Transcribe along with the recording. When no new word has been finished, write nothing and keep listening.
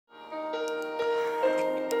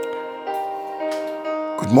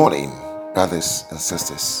Good morning, brothers and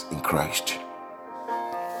sisters in Christ.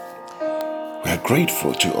 We are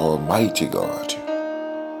grateful to Almighty God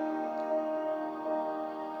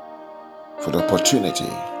for the opportunity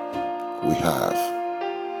we have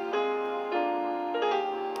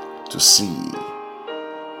to see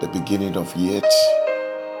the beginning of yet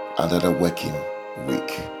another working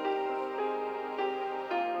week.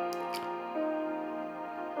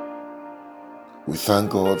 We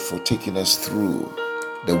thank God for taking us through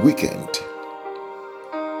the weekend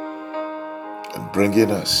and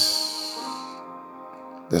bringing us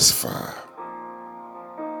this far.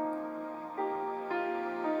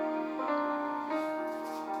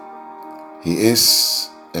 He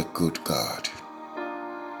is a good God,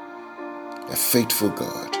 a faithful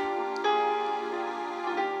God.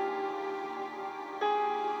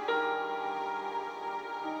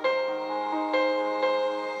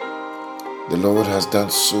 The Lord has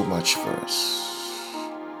done so much for us.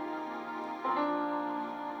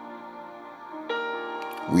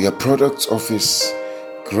 We are products of His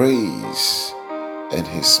grace and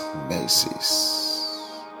His mercies.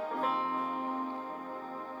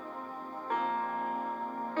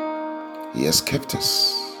 He has kept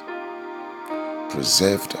us,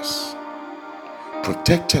 preserved us,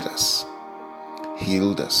 protected us,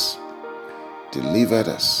 healed us, delivered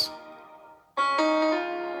us.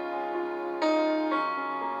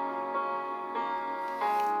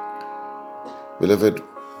 Beloved,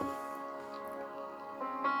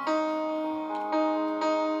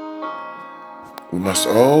 we must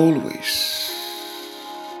always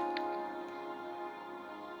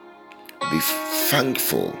be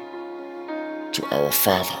thankful to our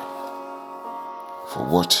Father for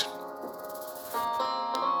what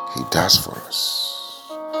He does for us.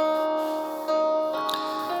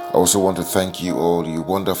 I also want to thank you all, you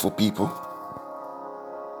wonderful people,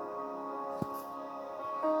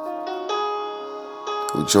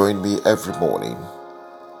 who join me every morning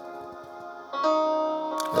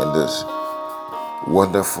in this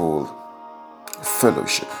wonderful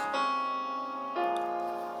fellowship.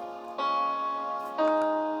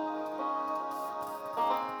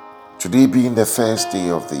 Today being the first day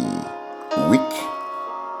of the week,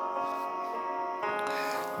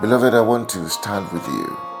 beloved, I want to stand with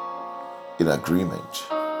you in agreement,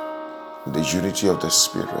 in the unity of the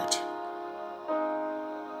Spirit,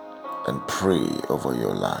 and pray over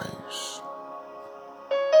your lives.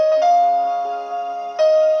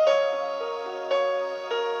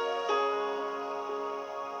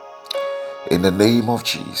 In the name of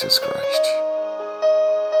Jesus Christ,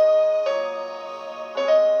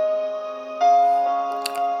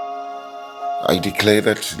 I declare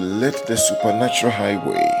that let the supernatural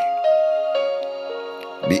highway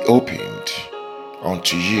be opened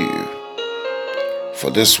unto you for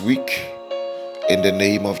this week in the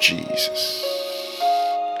name of Jesus.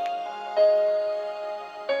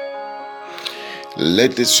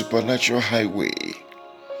 Let the supernatural highway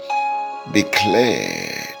be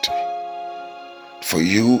cleared for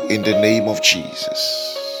you in the name of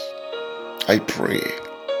Jesus. I pray.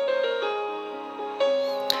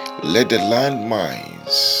 Let the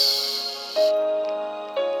landmines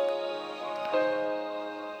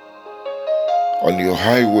on your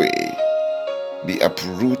highway be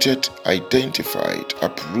uprooted, identified,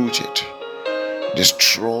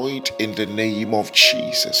 destroyed in the name of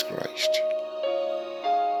Jesus Christ.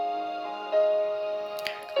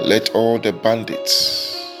 Let all the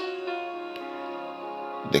bandits,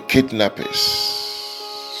 the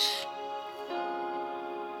kidnappers,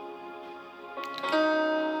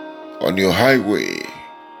 on your highway,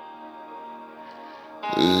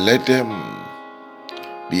 let them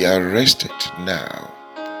be arrested now,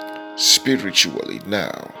 spiritually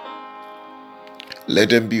now. Let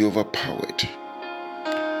them be overpowered.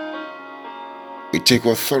 We take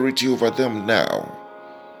authority over them now.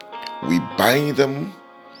 We bind them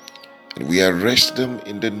and we arrest them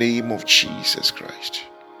in the name of Jesus Christ.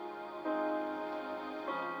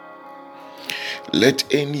 Let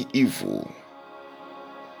any evil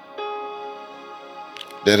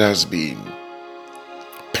that has been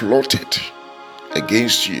plotted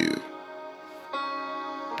against you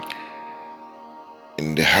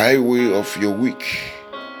in the highway of your week,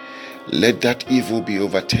 let that evil be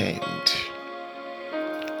overturned.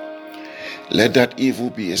 Let that evil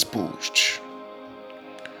be exposed.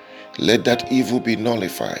 Let that evil be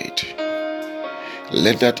nullified.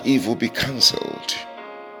 Let that evil be cancelled.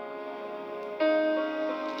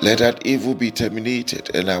 Let that evil be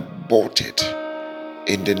terminated and aborted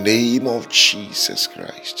in the name of Jesus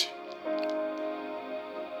Christ.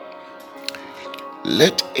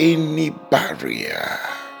 Let any barrier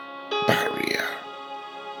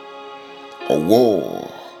or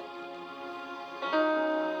war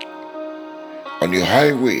on your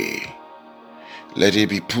highway, let it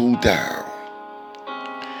be pulled down.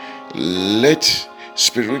 Let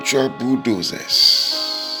spiritual bulldozers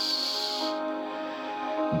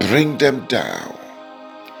bring them down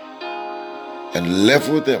and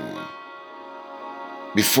level them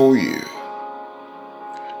before you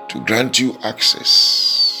to grant you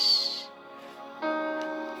access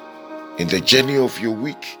in the journey of your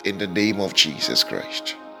week in the name of Jesus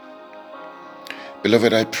Christ.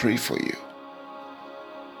 Beloved, I pray for you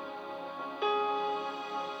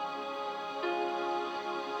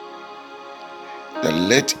that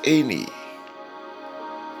let any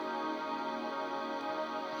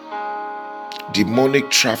demonic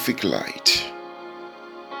traffic light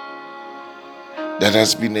that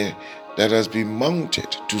has been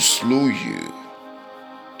mounted to slow you,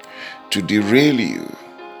 to derail you,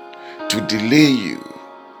 to delay you,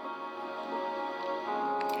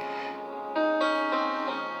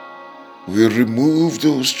 we remove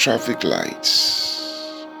those traffic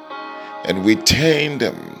lights and we turn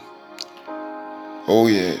them, oh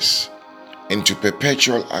yes, into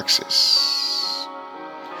perpetual access.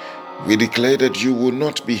 We declare that you will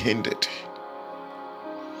not be hindered.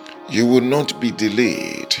 You will not be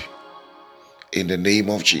delayed in the name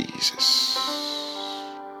of Jesus.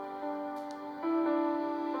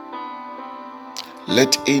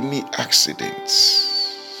 Let any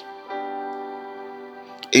accidents,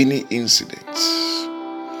 any incidents,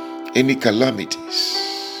 any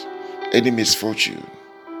calamities, any misfortune,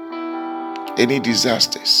 any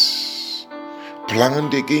disasters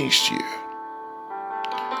planned against you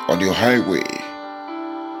on your highway,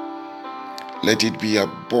 let it be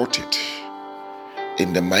aborted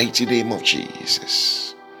in the mighty name of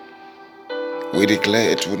Jesus. We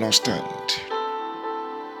declare it will not stand.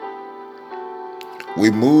 We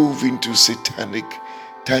move into satanic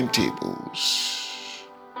timetables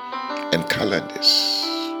and calendars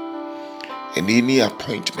and any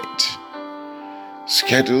appointment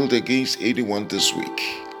scheduled against anyone this week.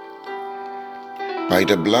 By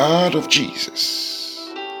the blood of Jesus,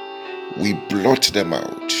 we blot them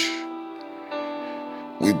out.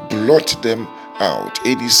 We blot them out.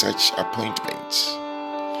 Any such appointments,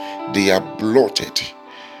 they are blotted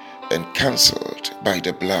and cancelled by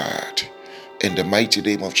the blood in the mighty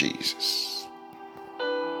name of Jesus.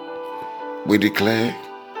 We declare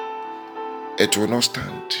it will not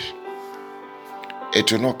stand.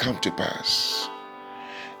 It will not come to pass.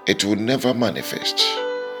 It will never manifest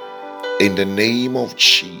in the name of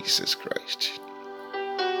Jesus Christ.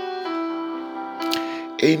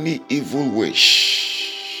 Any evil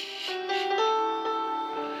wish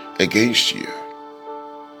against you,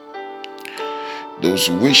 those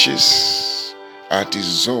wishes are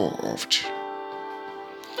dissolved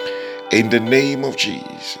in the name of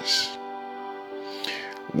Jesus.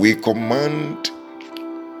 We command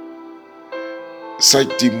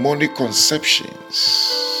such demonic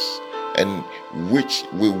conceptions and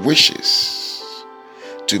wishes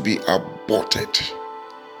to be aborted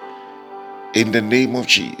in the name of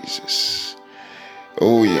Jesus.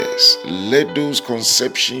 Oh yes, let those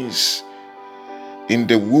conceptions in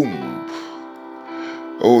the womb,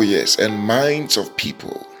 oh yes, and minds of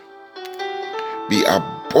people be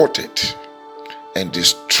aborted and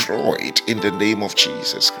destroyed in the name of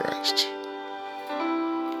Jesus Christ.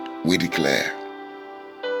 We declare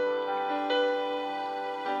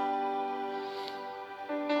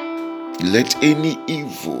let any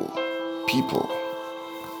evil people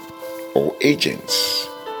or agents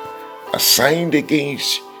assigned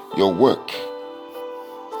against your work,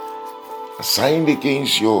 assigned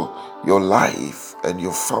against your life and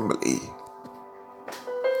your family,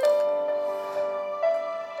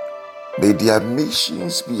 may their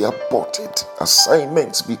missions be aborted,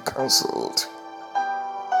 assignments be cancelled,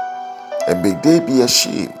 and may they be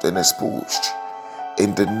ashamed and exposed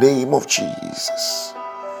in the name of Jesus.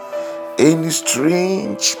 Any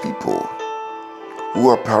strange people who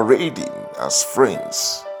are parading as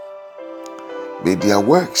friends, may their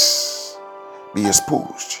works be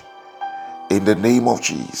exposed in the name of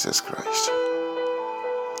Jesus Christ.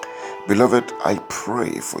 Beloved, I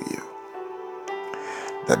pray for you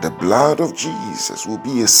that the blood of Jesus will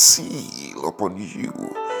be a seal upon you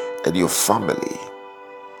and your family.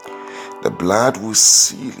 The blood will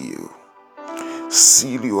seal you,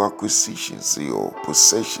 seal your acquisitions, your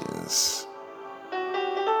possessions,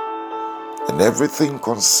 and everything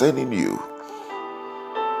concerning you.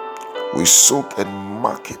 We soak and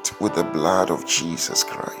mark it with the blood of Jesus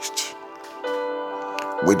Christ.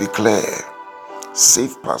 We declare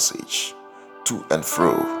safe passage to and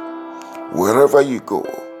fro. Wherever you go,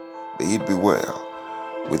 may it be well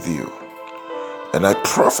with you. And I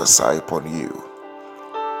prophesy upon you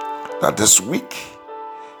that this week,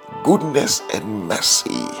 goodness and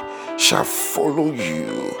mercy shall follow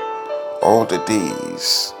you all the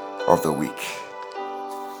days of the week.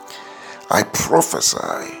 I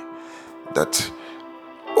prophesy that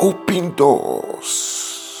open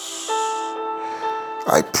doors,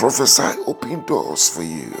 I prophesy open doors for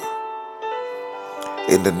you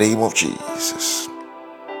in the name of Jesus.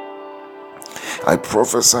 I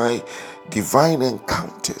prophesy divine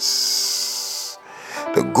encounters.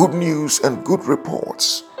 The good news and good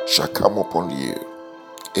reports shall come upon you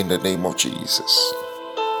in the name of Jesus.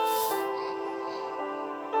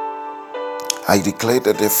 I declare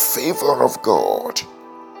that the favor of God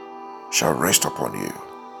shall rest upon you.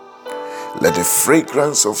 Let the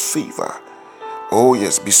fragrance of favor, oh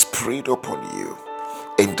yes, be sprayed upon you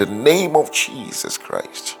in the name of Jesus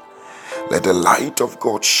Christ. Let the light of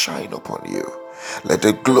God shine upon you. Let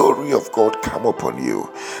the glory of God come upon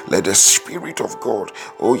you. Let the Spirit of God,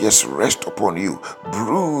 oh yes, rest upon you,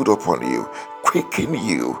 brood upon you, quicken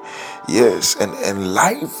you, yes, and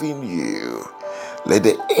enliven you. Let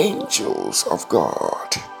the angels of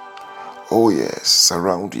God, oh yes,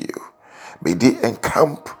 surround you. May they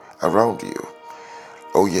encamp around you.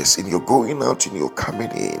 Oh yes, in your going out, in your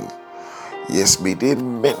coming in. Yes, may they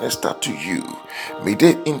minister to you. May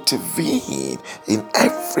they intervene in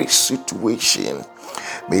every situation.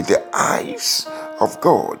 May the eyes of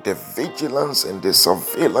God, the vigilance and the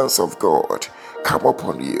surveillance of God come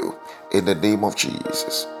upon you in the name of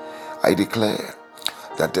Jesus. I declare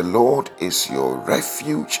that the Lord is your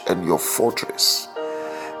refuge and your fortress.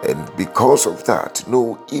 And because of that,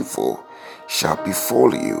 no evil shall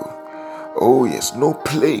befall you. Oh yes, no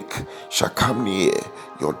plague shall come near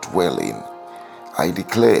your dwelling. I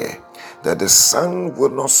declare that the sun will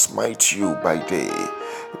not smite you by day,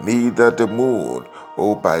 neither the moon,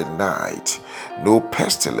 by night. No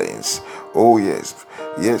pestilence,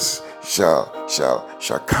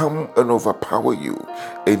 shall come and overpower you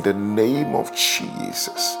in the name of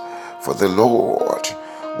Jesus. For the Lord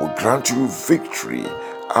will grant you victory,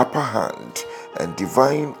 upper hand, and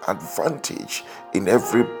divine advantage in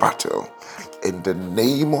every battle. In the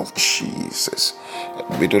name of Jesus,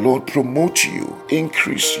 may the Lord promote you,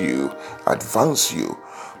 increase you, advance you,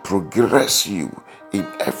 progress you in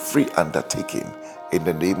every undertaking. In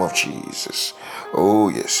the name of Jesus. Oh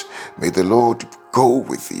yes, may the Lord go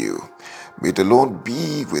with you. May the Lord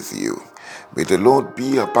be with you. May the Lord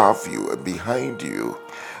be above you and behind you.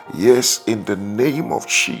 Yes, in the name of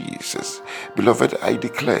Jesus. Beloved, I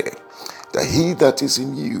declare that he that is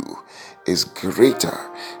in you is greater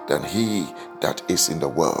than he that is in the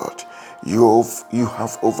world. You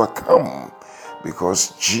have overcome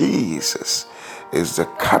because Jesus is the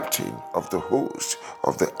captain of the host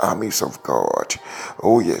of the armies of God.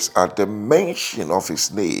 Oh yes, at the mention of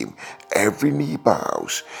his name, every knee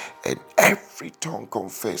bows and every tongue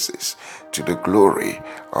confesses to the glory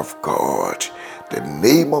of God. The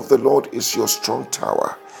name of the Lord is your strong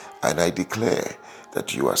tower, and I declare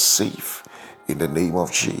that you are safe in the name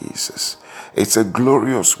of Jesus. It's a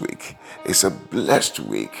glorious week. It's a blessed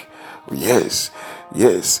week. Yes,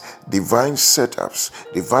 divine setups,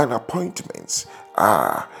 divine appointments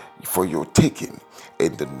are for your taking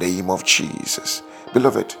in the name of Jesus.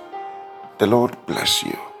 Beloved, the Lord bless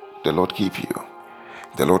you. The Lord keep you.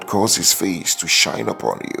 The Lord cause his face to shine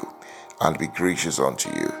upon you and be gracious unto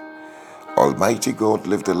you. Almighty God,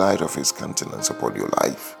 lift the light of his countenance upon your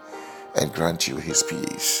life and grant you his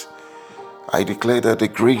peace. I declare that the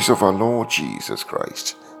grace of our Lord Jesus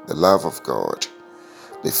Christ, the love of God,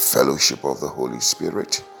 the fellowship of the Holy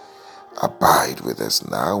Spirit abide with us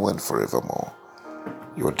now and forevermore.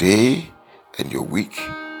 Your day and your week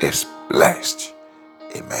is blessed.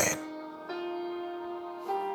 Amen.